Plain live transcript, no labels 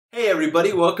Hey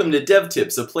everybody, welcome to Dev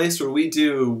Tips, a place where we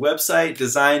do website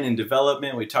design and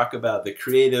development. We talk about the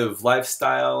creative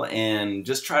lifestyle and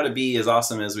just try to be as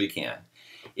awesome as we can.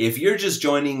 If you're just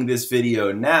joining this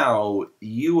video now,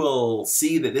 you will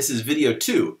see that this is video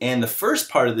 2, and the first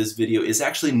part of this video is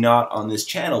actually not on this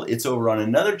channel. It's over on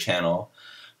another channel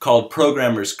called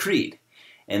Programmer's Creed.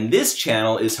 And this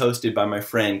channel is hosted by my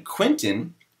friend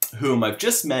Quentin, whom I've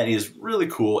just met. He is really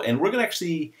cool, and we're going to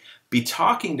actually be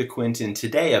talking to Quentin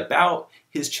today about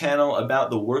his channel, about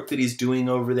the work that he's doing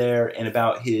over there, and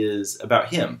about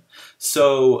him.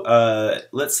 So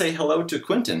let's say hello to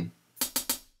Quentin.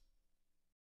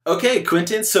 Okay,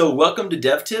 Quentin, so welcome to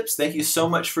Dev Tips. Thank you so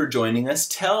much for joining us.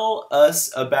 Tell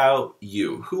us about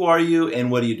you. Who are you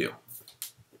and what do you do?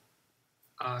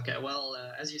 Okay, well,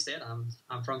 as you said,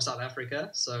 I'm from South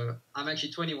Africa, so I'm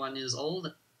actually 21 years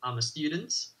old. I'm a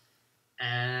student,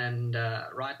 and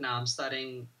right now I'm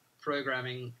studying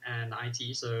programming and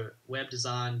IT, so web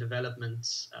design,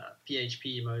 development,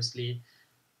 PHP mostly.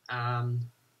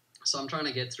 So I'm trying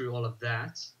to get through all of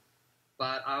that.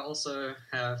 But I also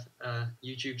have a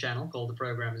YouTube channel called The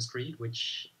Programmer's Creed,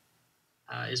 which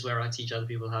is where I teach other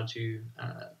people how to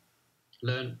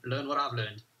learn what I've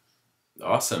learned.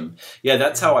 Awesome. Yeah,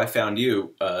 that's how I found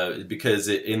you, because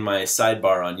in my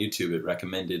sidebar on YouTube, it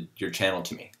recommended your channel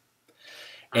to me.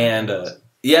 And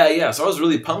yeah, so I was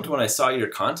really pumped when I saw your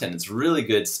content. It's really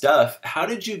good stuff. How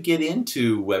did you get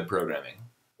into web programming?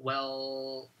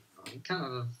 Well, kind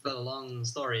of a long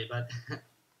story, but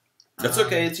that's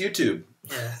okay. It's YouTube.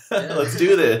 Yeah. Let's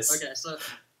do this. Okay,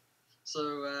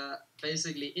 so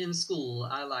basically in school,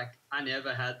 I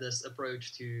never had this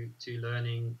approach to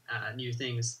learning new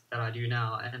things that I do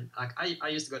now, and like I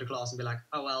used to go to class and be like,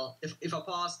 oh well, if I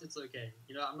pass, it's okay.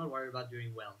 You know, I'm not worried about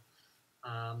doing well.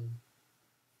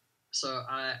 So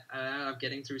I ended up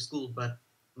getting through school, but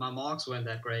my marks weren't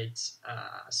that great,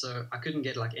 so I couldn't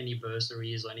get like any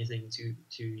bursaries or anything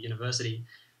to university.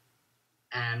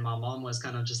 And my mom was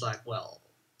kind of just like, well,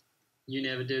 you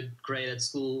never did great at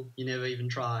school, you never even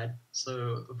tried,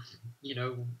 so you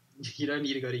know, you don't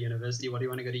need to go to university. What do you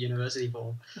want to go to university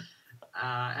for?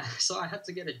 So I had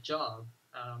to get a job,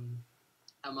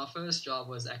 and my first job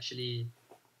was actually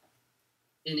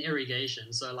in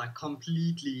irrigation, so like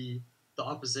completely the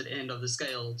opposite end of the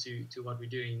scale to what we're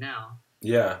doing now.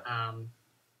 Yeah.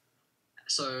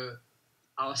 So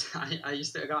I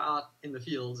used to go out in the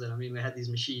fields, and I mean, we had these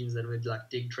machines that would like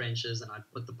dig trenches, and I'd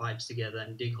put the pipes together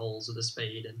and dig holes with a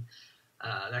spade and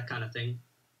that kind of thing.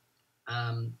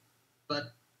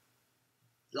 But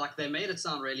like they made it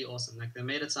sound really awesome. Like they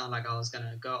made it sound like I was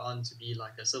gonna go on to be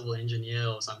like a civil engineer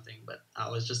or something, but I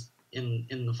was just in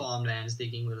the farmlands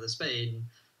digging with a spade. And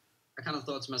I kind of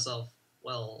thought to myself,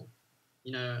 well,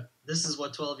 you know, this is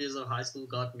what 12 years of high school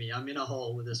got me. I'm in a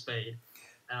hole with a spade.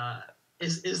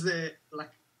 Is there, like,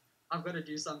 I've got to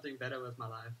do something better with my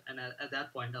life. And at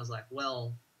that point, I was like,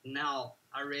 well, now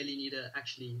I really need to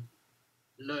actually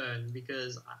learn,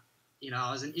 because, you know,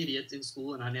 I was an idiot in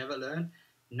school and I never learned.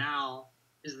 Now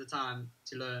is the time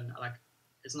to learn. Like,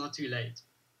 it's not too late.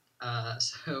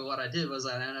 So what I did was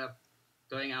I ended up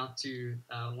going out to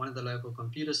one of the local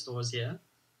computer stores here,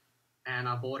 and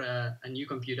I bought a new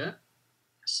computer.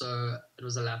 So it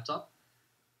was a laptop.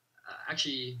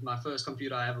 Actually, my first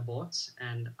computer I ever bought,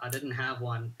 and I didn't have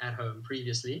one at home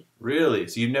previously. Really?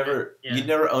 So you'd never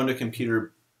owned a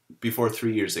computer before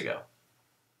 3 years ago?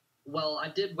 Well, I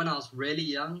did when I was really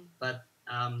young, but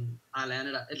it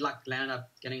landed up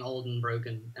getting old and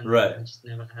broken, and right. I just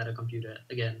never had a computer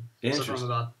again. So from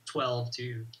about 12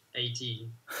 to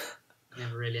 18, I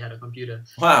never really had a computer.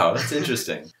 Wow, that's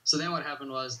interesting. So then what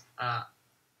happened was,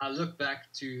 I look back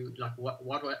to like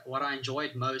what I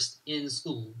enjoyed most in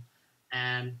school,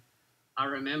 and I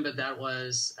remember that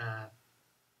was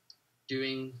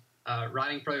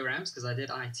writing programs, because I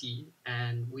did IT,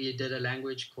 and we did a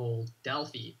language called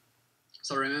Delphi.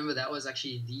 So I remember that was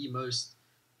actually the most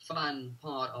fun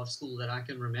part of school that I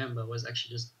can remember, was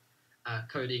actually just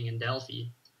coding in Delphi.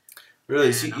 Really?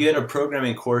 And so you had a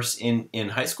programming course in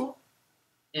high school?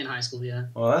 In high school, yeah.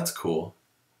 Well, that's cool.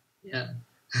 Yeah.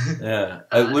 Yeah.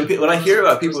 When I hear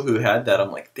about people who had that,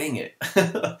 I'm like, dang it.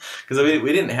 Because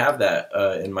we didn't have that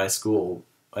in my school.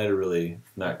 I had a really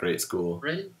not great school.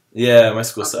 Really? Yeah, my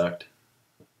school sucked.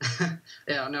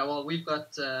 Yeah, no, well, we've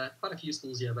got quite a few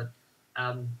schools here, but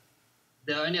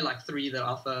there are only like 3 that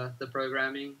offer the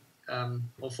programming,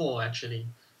 or 4 actually.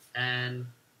 And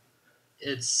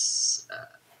it's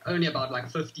only about like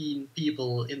 15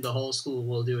 people in the whole school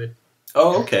will do it.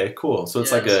 Oh, okay, cool. So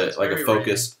it's yeah, like a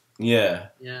focused... Yeah.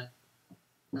 Yeah.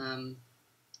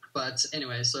 But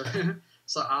anyway, so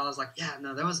I was like, yeah,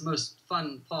 no, that was the most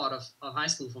fun part of high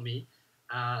school for me.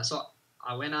 So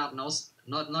I went out and I was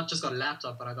not just got a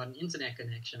laptop, but I got an internet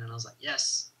connection, and I was like,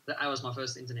 yes, that was my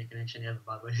first internet connection ever,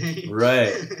 by the way.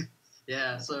 Right.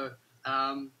 Yeah. So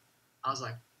I was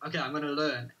like, okay, I'm going to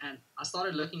learn, and I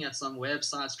started looking at some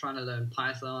websites trying to learn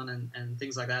Python and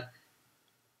things like that,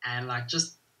 and like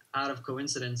just out of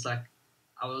coincidence, like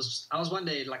I was one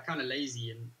day like kind of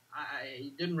lazy, and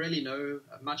I didn't really know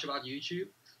much about YouTube,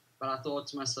 but I thought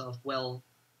to myself, well,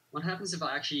 what happens if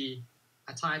I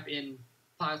type in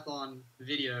Python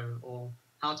video or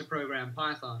how to program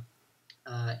Python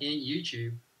in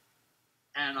YouTube,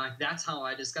 and like that's how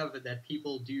I discovered that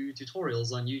people do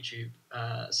tutorials on YouTube.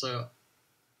 So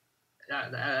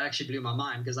that actually blew my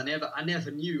mind, because I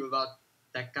never knew about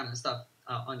that kind of stuff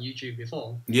on YouTube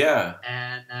before. Yeah.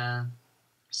 And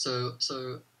so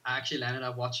I actually landed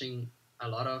up watching a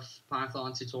lot of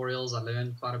Python tutorials. I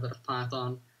learned quite a bit of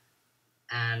Python,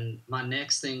 and my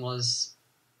next thing was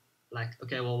like,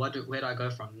 okay, well, where do I go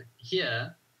from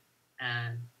here?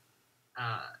 And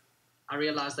I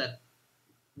realized that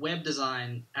web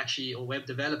design actually, or web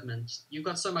development, you've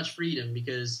got so much freedom,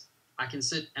 because I can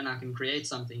sit and I can create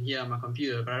something here on my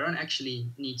computer, but I don't actually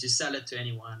need to sell it to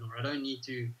anyone, or I don't need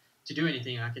to do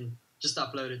anything. I can just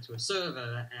upload it to a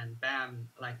server and bam,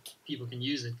 like people can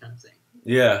use it, kind of thing.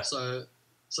 Yeah. So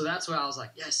that's where I was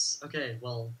like, yes, okay,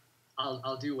 well,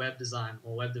 I'll do web design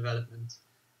or web development.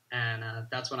 And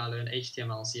that's when I learned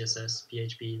HTML, CSS,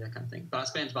 PHP, that kind of thing. But I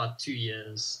spent about 2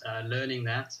 years learning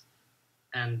that,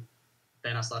 and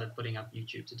then I started putting up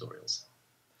YouTube tutorials.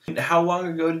 How long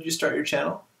ago did you start your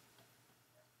channel?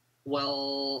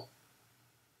 Well,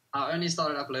 I only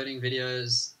started uploading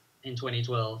videos in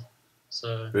 2012.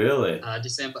 So Really?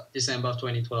 December of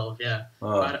 2012, yeah.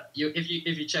 Oh. But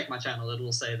if you check my channel, it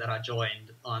will say that I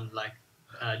joined on like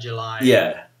July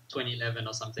 2011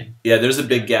 or something. Yeah, there's a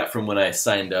big gap from when I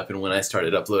signed up and when I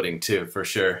started uploading too, for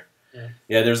sure. Yeah.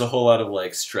 Yeah, there's a whole lot of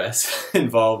like stress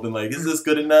involved in like, is this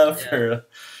good enough? Yeah. Or...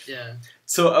 Yeah.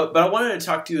 So, but I wanted to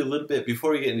talk to you a little bit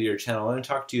before we get into your channel. I want to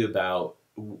talk to you about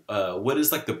what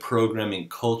is like the programming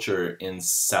culture in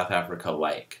South Africa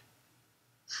like?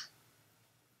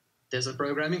 There's a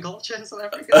programming culture in South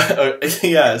Africa?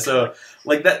 Yeah, so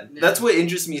like that's what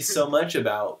interests me so much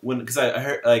about because I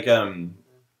heard like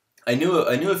I knew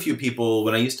a few people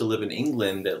when I used to live in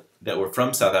England that were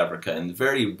from South Africa, and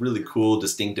very really cool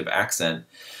distinctive accent.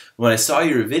 When I saw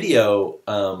your video,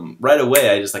 right away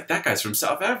I just like, that guy's from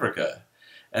South Africa.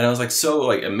 And I was like so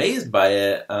like amazed by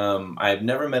it. I've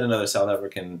never met another South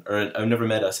African, or I've never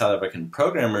met a South African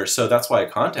programmer, so that's why I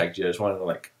contacted you. I just wanted to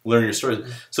like learn your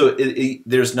stories. So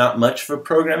there's not much of a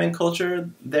programming culture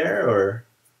there, or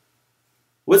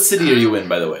what city are you in,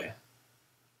 by the way?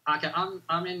 Okay,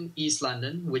 I'm in East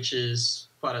London, which is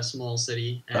quite a small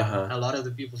city, and a lot of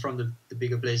the people from the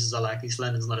bigger places are like, East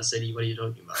London's not a city. What are you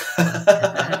talking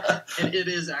about? it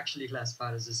is actually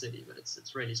classified as a city, but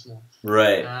it's really small.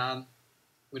 Right.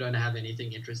 We don't have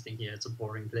anything interesting here. It's a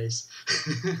boring place.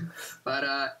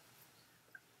 But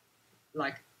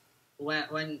like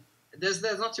when there's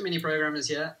not too many programmers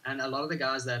here, and a lot of the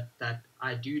guys that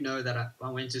I do know that I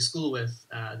went to school with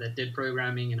that did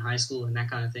programming in high school and that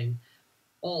kind of thing,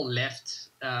 all left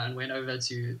and went over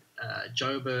to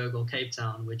Joburg or Cape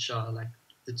Town, which are like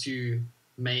the two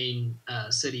main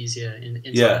cities here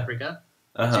in South Africa,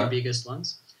 the two biggest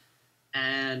ones.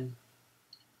 And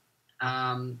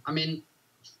I mean,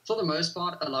 for the most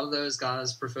part, a lot of those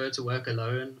guys prefer to work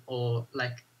alone, or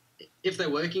like if they're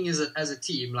working as a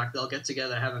team, like they'll get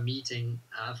together, have a meeting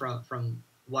from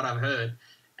what I've heard,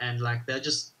 and like they'll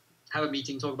just have a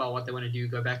meeting, talk about what they want to do,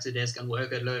 go back to the desk and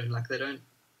work alone. Like they don't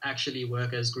actually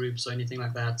work as groups or anything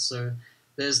like that. So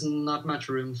there's not much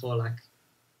room for like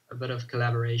a bit of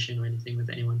collaboration or anything with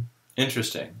anyone.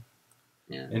 Interesting.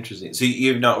 Yeah. Interesting. So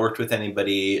you've not worked with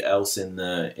anybody else in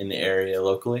the area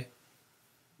locally?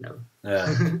 No.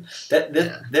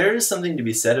 There is something to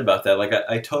be said about that. Like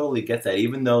I totally get that.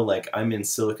 Even though like I'm in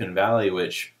Silicon Valley,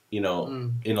 which in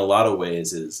a lot of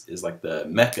ways is like the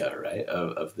mecca, right,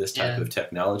 of this type of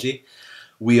technology.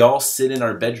 We all sit in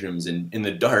our bedrooms in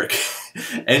the dark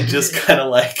and just kind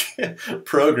of like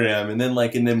program, and then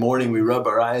like in the morning we rub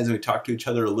our eyes and we talk to each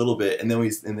other a little bit, and then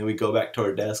we go back to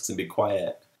our desks and be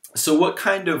quiet. So what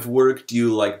kind of work do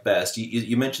you like best?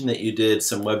 You mentioned that you did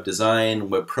some web design,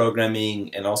 web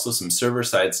programming, and also some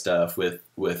server-side stuff with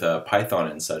Python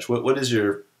and such. What's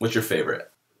your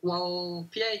favorite? Well,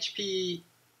 PHP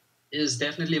is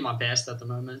definitely my best at the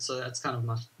moment, so that's kind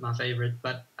of my favorite.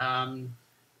 But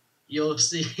you'll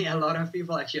see a lot of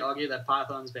people actually argue that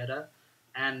Python's better.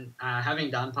 And having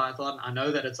done Python, I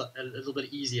know that it's a little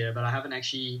bit easier, but I haven't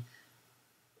actually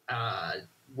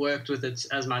worked with it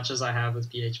as much as I have with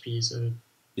PHP. So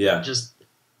yeah, just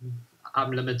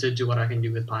I'm limited to what I can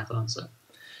do with Python. So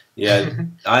Yeah,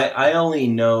 I only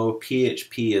know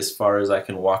PHP as far as I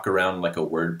can walk around like a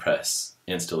WordPress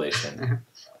installation.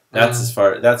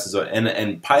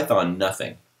 And Python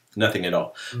nothing at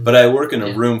all. But I work in a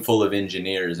yeah. room full of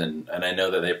engineers, and I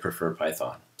know that they prefer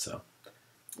Python. So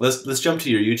let's jump to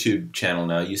your YouTube channel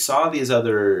now. You saw these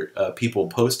other people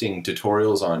posting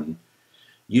tutorials on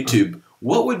YouTube.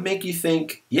 What would make you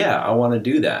think, yeah, I want to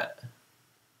do that?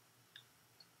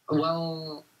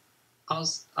 Well, I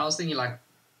was thinking like,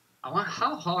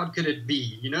 how hard could it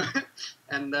be, you know?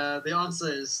 And the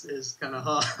answer is kind of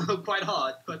hard, quite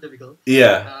hard, quite difficult.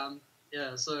 Yeah.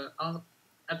 Yeah. So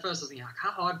at first I was thinking like,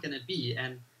 how hard can it be?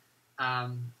 And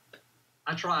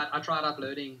I tried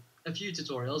uploading a few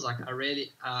tutorials. Like I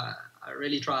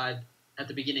really tried at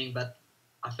the beginning, but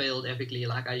I failed epically.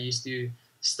 Like I used to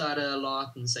stutter a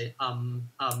lot and say And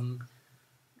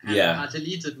Yeah. I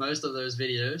deleted most of those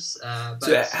videos. But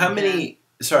So how many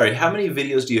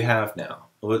videos do you have now?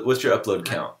 What's your upload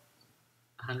count?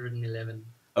 111.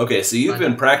 Okay, so you've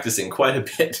been practicing quite a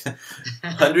bit.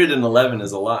 111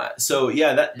 is a lot. So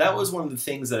yeah, that was one of the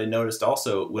things that I noticed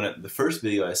also when the first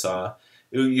video I saw.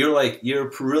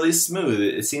 You're really smooth.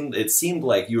 It seemed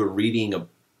like you were reading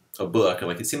a book,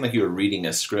 like it seemed like you were reading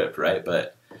a script, right?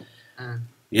 But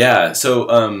yeah,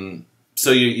 so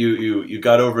you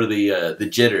got over the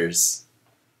jitters.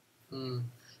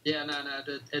 Yeah, no,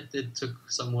 it took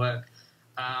some work.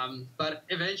 But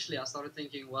eventually I started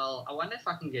thinking, well, I wonder if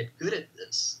I can get good at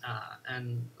this.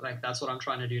 And like that's what I'm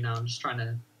trying to do now. I'm just trying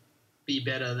to be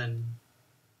better than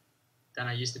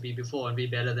I used to be before, and be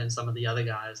better than some of the other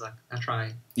guys. Like I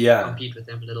try to compete with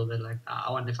them a little bit. Like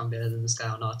I wonder if I'm better than this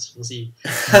guy or not. We'll see.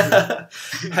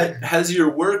 Has your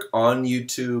work on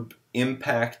YouTube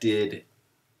impacted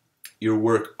your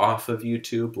work off of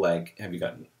YouTube? Like, have you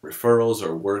gotten referrals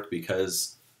or work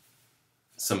because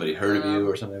somebody heard of you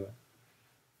or something like that?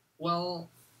 Well,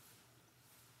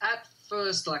 at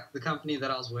first, like the company that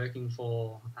I was working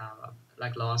for,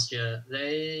 like last year,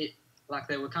 they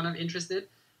were kind of interested,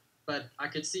 but I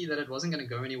could see that it wasn't going to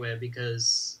go anywhere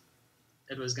because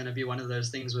it was going to be one of those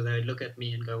things where they would look at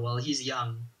me and go, well, he's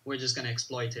young, we're just going to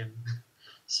exploit him.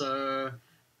 So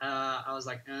I was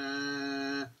like,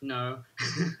 no.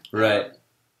 Right.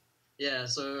 Yeah,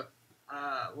 so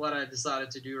what I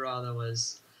decided to do rather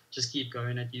was just keep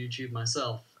going at YouTube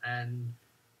myself. And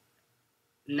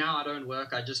now I don't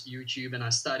work, I just YouTube and I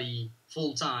study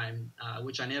full time,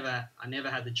 which I never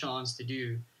had the chance to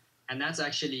do. And that's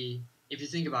actually, if you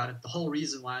think about it, the whole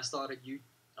reason why I started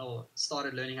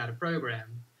learning how to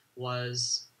program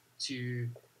was to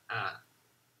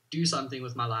do something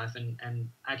with my life and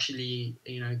actually,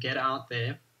 get out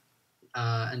there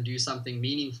and do something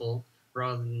meaningful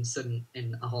rather than sit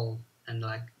in a hole and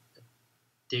like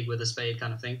dig with a spade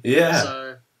kind of thing.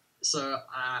 Yeah. So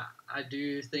I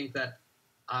do think that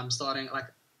I'm starting,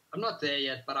 like, I'm not there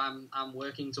yet, but I'm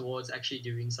working towards actually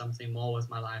doing something more with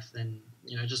my life than,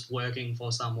 just working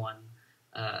for someone.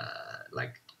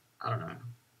 Like, I don't know.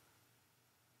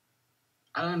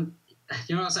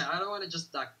 You know what I'm saying? I don't want to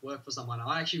just like work for someone. I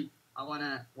want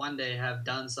to one day have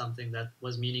done something that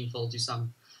was meaningful to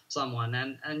someone.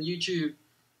 And YouTube,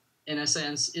 in a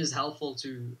sense, is helpful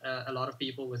to a lot of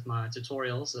people with my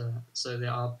tutorials. So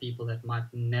there are people that might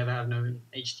never have known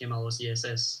HTML or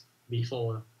CSS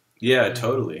before. Yeah,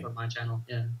 totally. From my channel,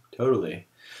 yeah. Totally.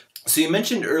 So you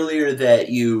mentioned earlier that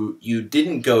you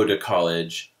didn't go to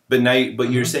college, but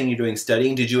you're saying you're doing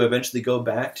studying. Did you eventually go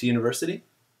back to university?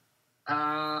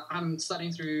 I'm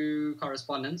studying through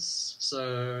correspondence.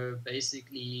 So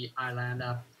basically, I land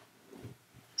up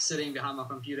sitting behind my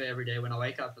computer every day when I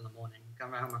wake up in the morning.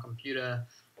 Come behind my computer,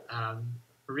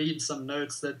 read some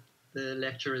notes that the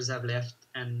lecturers have left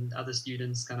and other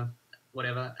students, kind of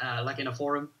whatever, like in a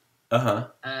forum.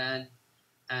 And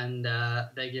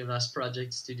they give us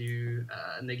projects to do,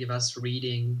 and they give us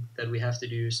reading that we have to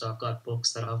do. So I've got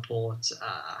books that I've bought,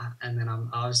 and then I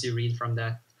obviously read from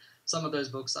that. Some of those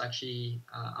books actually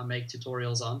I make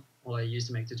tutorials on, or I used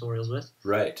to make tutorials with.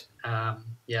 Right.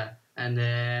 Yeah, and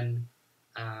then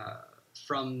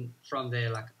from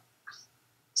there, like,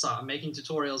 so I'm making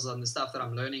tutorials on the stuff that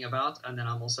I'm learning about, and then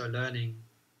I'm also learning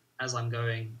as I'm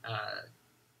going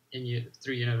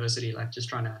through university, like just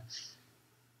trying to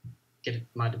get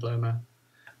my diploma.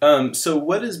 So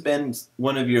what has been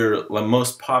one of your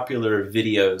most popular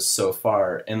videos so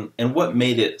far, and what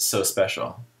made it so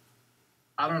special?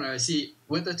 I don't know. See,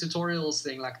 with the tutorials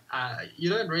thing, like you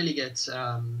don't really get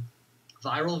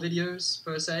viral videos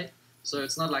per se. So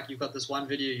it's not like you've got this one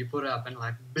video you put up and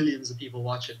like billions of people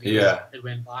watch it because it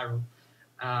went viral.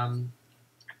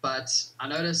 But I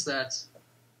noticed that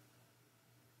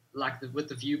like with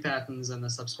the view patterns and the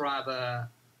subscriber,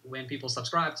 when people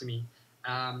subscribe to me,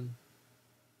 are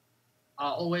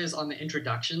always on the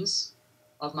introductions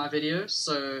of my videos.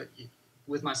 So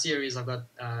with my series, I've got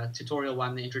tutorial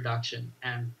 1, the introduction,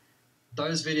 and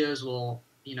those videos will,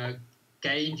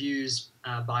 gain views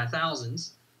by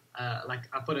thousands. Like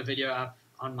I put a video up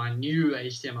on my new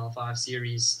HTML5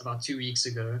 series about 2 weeks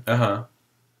ago,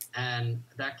 and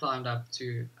that climbed up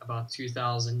to about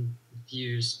 2,000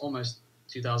 views, almost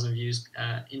 2,000 views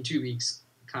in 2 weeks,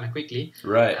 kind of quickly.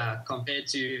 Right. Compared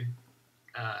to,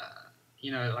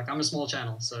 like I'm a small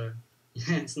channel, so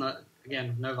it's not,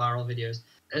 again, no viral videos.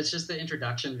 It's just the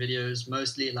introduction videos,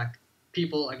 mostly. Like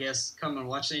people, I guess, come and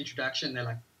watch the introduction, they're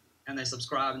like, and they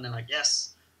subscribe, and they're like,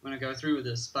 yes, I'm gonna go through with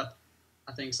this. But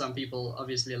I think some people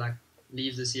obviously like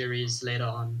leave the series later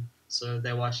on, so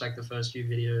they watch like the first few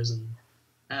videos, and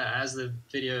as the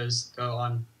videos go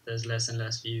on, there's less and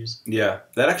less views. Yeah,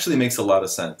 that actually makes a lot of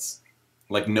sense.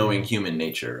 Like knowing human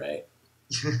nature, right?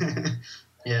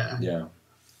 Yeah. Yeah.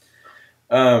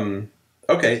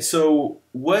 Okay, so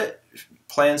what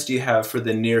plans do you have for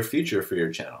the near future for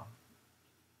your channel?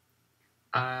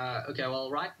 Okay, well,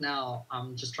 right now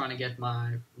I'm just trying to get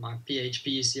my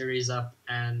PHP series up,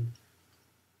 and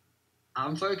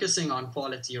I'm focusing on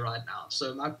quality right now.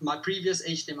 So my previous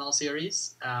HTML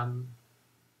series,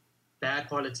 bad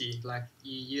quality. Like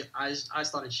I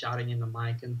started shouting in the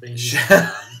mic and things.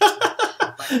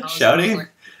 Shouting? I was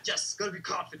like, yes, gotta be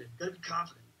confident,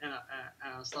 and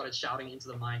I started shouting into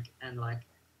the mic, and like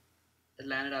it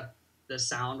landed up. The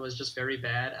sound was just very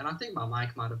bad, and I think my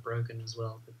mic might have broken as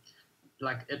well. But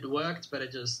like it worked, but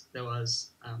there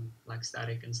was like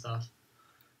static and stuff.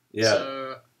 Yeah,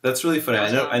 so that's really funny.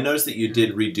 I noticed that you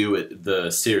did redo the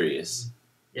series.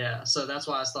 Yeah, so that's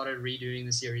why I started redoing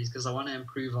the series, because I want to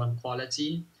improve on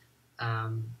quality.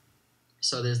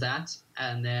 So there's that,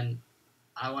 and then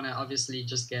I want to obviously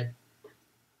just get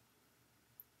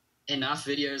enough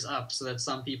videos up so that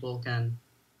some people can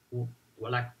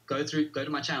like go to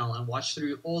my channel and watch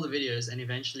through all the videos and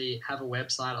eventually have a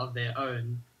website of their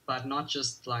own, but not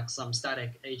just like some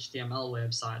static HTML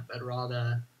website, but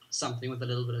rather something with a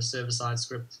little bit of server-side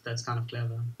script that's kind of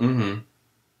clever. Mm-hmm.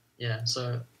 Yeah,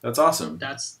 so that's awesome.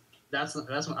 That's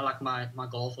like my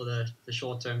goal for the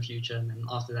short-term future, and then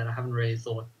after that I haven't really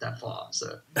thought that far.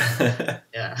 So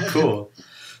yeah. Cool.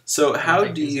 So how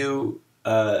do you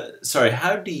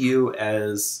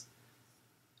as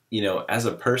as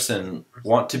a person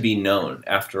want to be known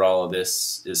after all of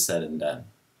this is said and done?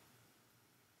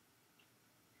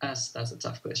 That's a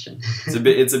tough question.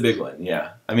 It's a big one,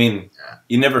 yeah. I mean,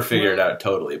 you never figure it out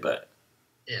totally, but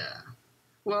yeah.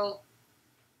 Well,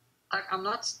 I'm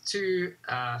not too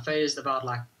phased about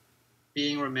like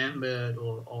being remembered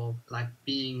or like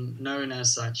being known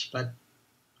as such. But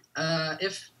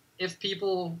if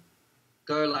people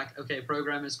go like, okay,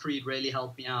 Programmer's Creed really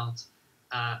helped me out.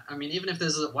 I mean, even if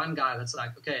there's one guy that's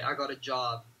like, okay, I got a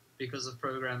job because of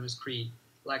Programmer's Creed,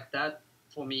 like that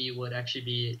for me would actually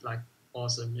be like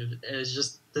awesome. It's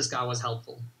just this guy was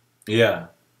helpful. Yeah.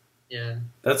 Yeah.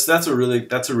 That's a really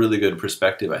good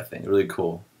perspective, I think. Really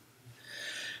cool.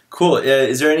 Cool.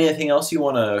 Is there anything else you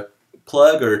want to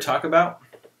plug or talk about?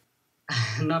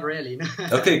 Not really.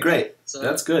 Okay, great. So,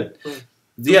 that's good. Cool.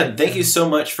 Yeah, thank you so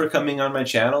much for coming on my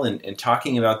channel and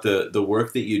talking about the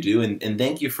work that you do, and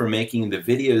thank you for making the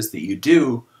videos that you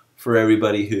do for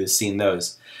everybody who has seen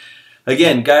those.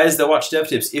 Again, guys that watch Dev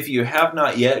Tips, if you have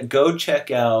not yet, go check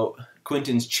out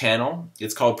Quentin's channel.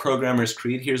 It's called Programmer's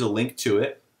Creed. Here's a link to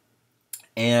it.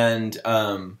 And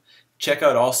check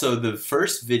out also the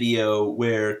first video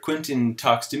where Quentin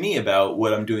talks to me about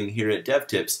what I'm doing here at Dev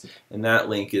Tips, and that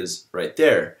link is right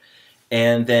there.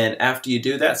 And then after you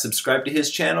do that, subscribe to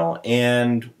his channel,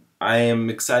 and I am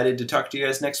excited to talk to you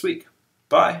guys next week.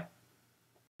 Bye.